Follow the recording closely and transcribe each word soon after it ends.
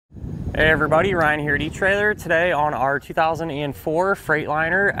Hey everybody, Ryan here at eTrailer. Today on our 2004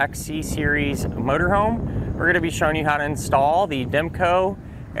 Freightliner XC-Series motorhome, we're going to be showing you how to install the DemCo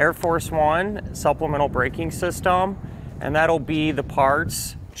Air Force One supplemental braking system, and that'll be the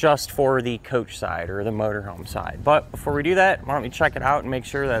parts just for the coach side or the motorhome side. But before we do that, why don't we check it out and make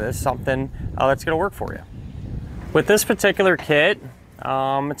sure that it's something that's going to work for you. With this particular kit,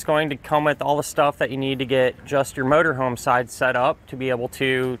 it's going to come with all the stuff that you need to get just your motorhome side set up to be able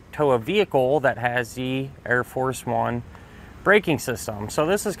to tow a vehicle that has the Air Force One braking system. So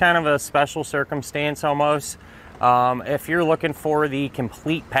this is kind of a special circumstance almost. If you're looking for the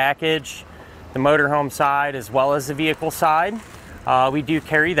complete package, the motorhome side as well as the vehicle side, we do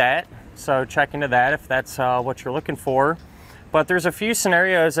carry that. So check into that if that's what you're looking for. But there's a few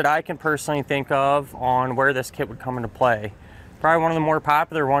scenarios that I can personally think of on where this kit would come into play. Probably one of the more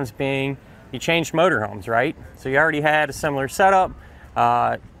popular ones being you changed motorhomes, right? So you already had a similar setup,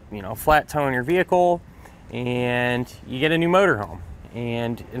 flat towing your vehicle, and you get a new motorhome.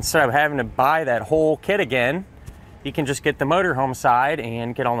 And instead of having to buy that whole kit again, you can just get the motorhome side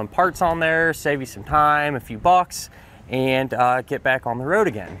and get all them parts on there, save you some time, a few bucks, and get back on the road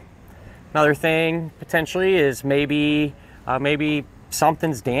again. Another thing potentially is maybe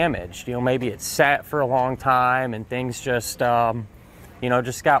something's damaged. Maybe it's sat for a long time and things just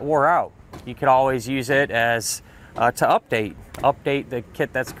just got wore out. You could always use it as to update the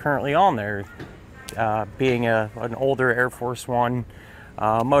kit that's currently on there, being an older Air Force One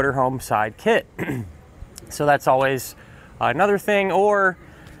motorhome side kit. So that's always another thing. Or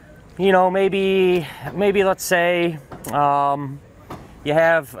maybe let's say you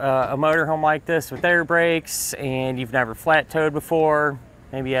have a motorhome like this with air brakes and you've never flat towed before.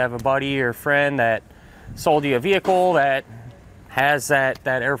 Maybe you have a buddy or a friend that sold you a vehicle that has that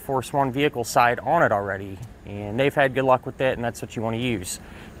Air Force One vehicle side on it already, and they've had good luck with it, and that's what you want to use.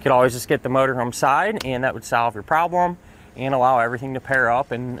 You could always just get the motorhome side, and that would solve your problem and allow everything to pair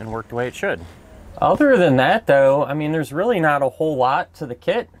up and work the way it should. Other than that though, there's really not a whole lot to the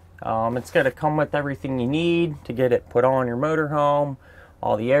kit. It's going to come with everything you need to get it put on your motorhome,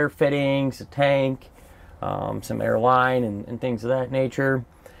 all the air fittings, a tank, some air line and things of that nature.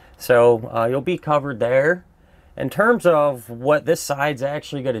 So you'll be covered there. In terms of what this side's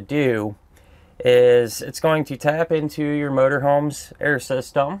actually going to do is it's going to tap into your motorhome's air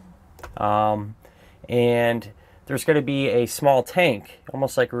system, and there's going to be a small tank,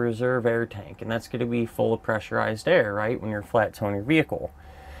 almost like a reserve air tank, and that's going to be full of pressurized air, right, when you're flat towing your vehicle.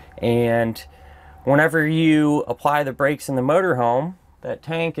 And whenever you apply the brakes in the motorhome, that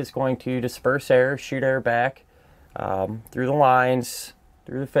tank is going to disperse air, shoot air back through the lines,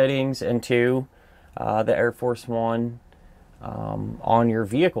 through the fittings, into the Air Force One on your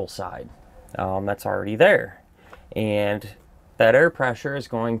vehicle side. That's already there. And that air pressure is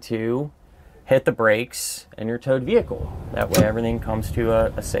going to hit the brakes in your towed vehicle. That way everything comes to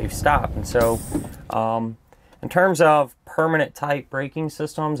a safe stop. And so in terms of permanent type braking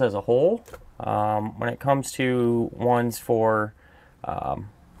systems as a whole, when it comes to ones for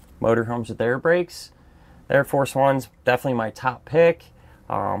motorhomes with air brakes, the Air Force One's definitely my top pick.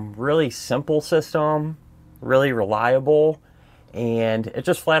 Really simple system, really reliable, and it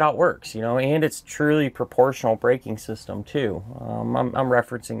just flat out works, and it's truly proportional braking system too. I'm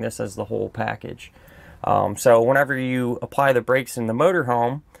referencing this as the whole package. So whenever you apply the brakes in the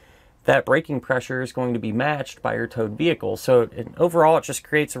motorhome, that braking pressure is going to be matched by your towed vehicle. So overall, it just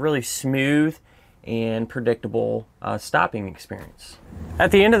creates a really smooth and predictable stopping experience. At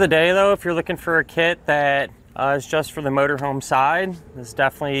the end of the day though, if you're looking for a kit that is just for the motorhome side, this is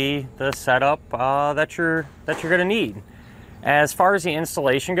definitely the setup that you're going to need. As far as the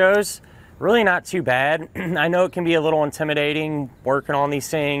installation goes, really not too bad. I know it can be a little intimidating working on these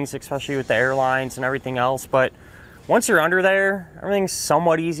things, especially with the airlines and everything else, but once you're under there, everything's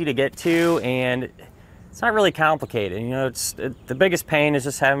somewhat easy to get to, and it's not really complicated. The biggest pain is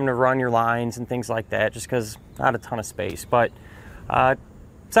just having to run your lines and things like that, just because not a ton of space. But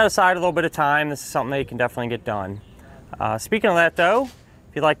set aside a little bit of time. This is something that you can definitely get done. Speaking of that though,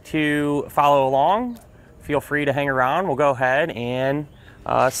 if you'd like to follow along, feel free to hang around. We'll go ahead and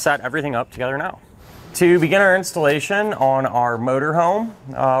set everything up together now. To begin our installation on our motorhome,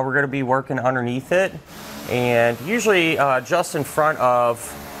 we're going to be working underneath it, and usually just in front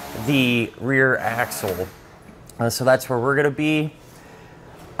of the rear axle. So that's where we're going to be.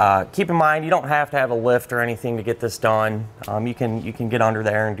 Keep in mind, you don't have to have a lift or anything to get this done. You can get under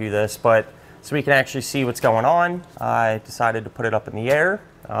there and do this, but so we can actually see what's going on, I decided to put it up in the air.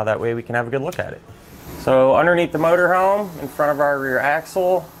 That way we can have a good look at it. So underneath the motorhome, in front of our rear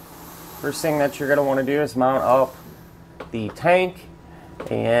axle, first thing that you're going to want to do is mount up the tank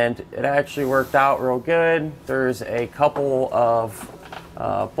and it actually worked out real good. There's a couple of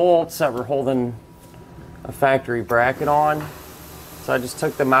bolts that were holding a factory bracket on, so I just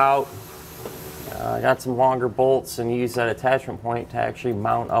took them out. I got some longer bolts and used that attachment point to actually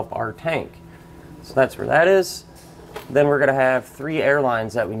mount up our tank. So that's where that is. Then we're going to have 3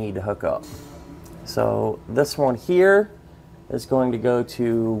 airlines that we need to hook up. So this one here is going to go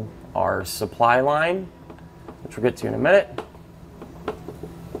to our supply line, which we'll get to in a minute.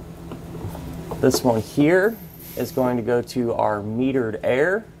 This one here is going to go to our metered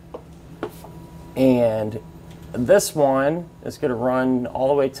air. And this one is going to run all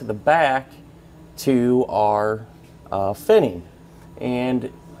the way to the back to our fitting.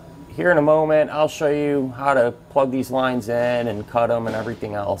 And here in a moment I'll show you how to plug these lines in and cut them and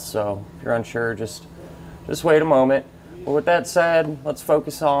everything else. So if you're unsure, just wait a moment. But with that said, let's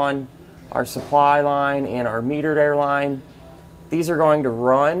focus on our supply line and our metered air line. These are going to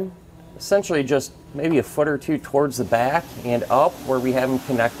run essentially just maybe a foot or two towards the back and up where we have them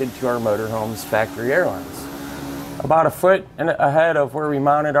connected to our motorhome's factory airlines. About a foot ahead of where we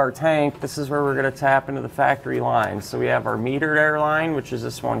mounted our tank, this is where we're going to tap into the factory line. So we have our metered air line, which is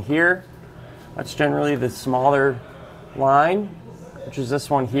this one here. That's generally the smaller line, which is this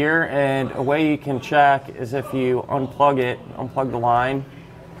one here. And a way you can check is if you unplug the line,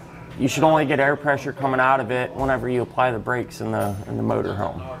 you should only get air pressure coming out of it whenever you apply the brakes in the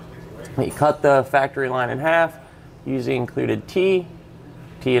motorhome. You cut the factory line in half, use the included tee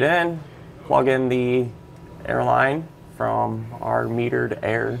it in, plug in the airline from our metered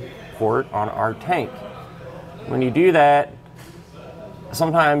air port on our tank. When you do that,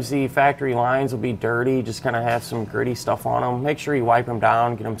 sometimes the factory lines will be dirty, just kind of have some gritty stuff on them. Make sure you wipe them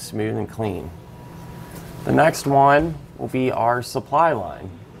down, get them smooth and clean. The next one will be our supply line.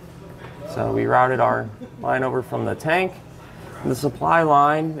 So we routed our line over from the tank. The supply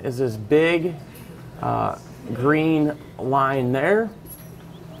line is this big green line there.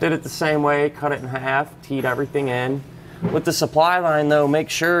 Did it the same way, cut it in half, teed everything in. With the supply line though, make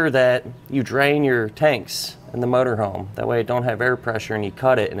sure that you drain your tanks in the motorhome. That way it don't have air pressure and you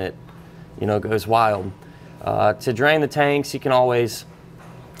cut it and it, goes wild. To drain the tanks, you can always,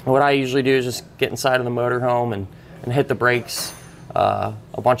 what I usually do is just get inside of the motorhome and hit the brakes a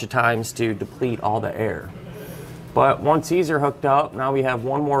bunch of times to deplete all the air. But once these are hooked up, now we have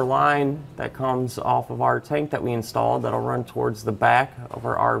one more line that comes off of our tank that we installed that'll run towards the back of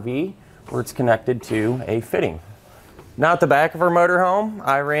our RV where it's connected to a fitting. Now at the back of our motorhome,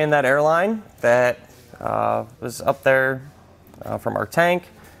 I ran that airline that was up there from our tank.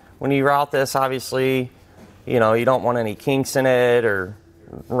 When you route this, obviously, you don't want any kinks in it or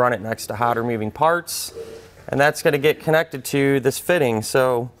run it next to hot or moving parts. And that's going to get connected to this fitting.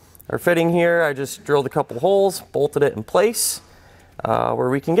 So our fitting here, I just drilled a couple holes, bolted it in place where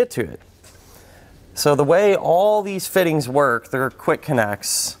we can get to it. So the way all these fittings work, they're quick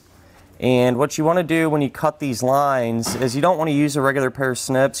connects. And what you want to do when you cut these lines is you don't want to use a regular pair of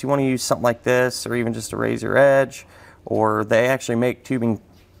snips. You want to use something like this or even just a razor edge, or they actually make tubing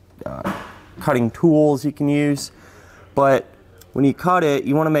cutting tools you can use. But when you cut it,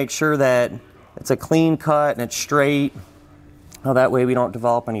 you want to make sure that it's a clean cut and it's straight. That way we don't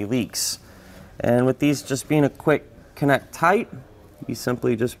develop any leaks. And with these just being a quick connect tight, you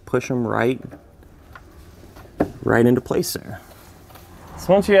simply just push them right into place there.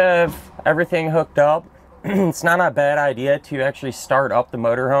 So once you have everything hooked up, it's not a bad idea to actually start up the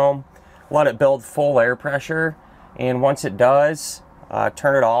motorhome, let it build full air pressure, and once it does,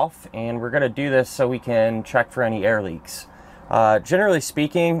 turn it off. And we're going to do this so we can check for any air leaks. Generally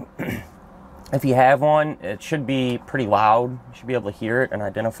speaking, if you have one, it should be pretty loud. You should be able to hear it and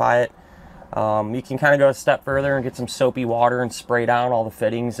identify it. You can kind of go a step further and get some soapy water and spray down all the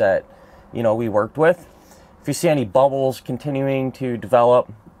fittings that we worked with. If you see any bubbles continuing to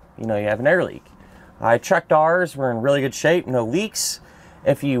develop, you have an air leak. I checked ours, we're in really good shape, no leaks.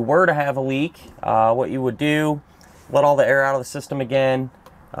 If you were to have a leak, what you would do, let all the air out of the system again,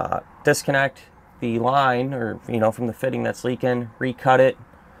 disconnect the line or from the fitting that's leaking, recut it,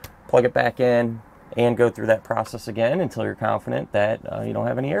 plug it back in, and go through that process again until you're confident that you don't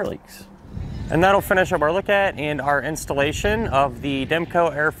have any air leaks. And that'll finish up our look at and our installation of the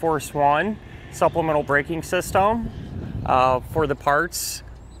DemCo Air Force One supplemental braking system for the parts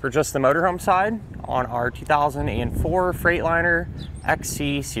for just the motorhome side on our 2004 Freightliner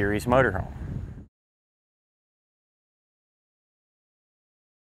XC-Series motorhome.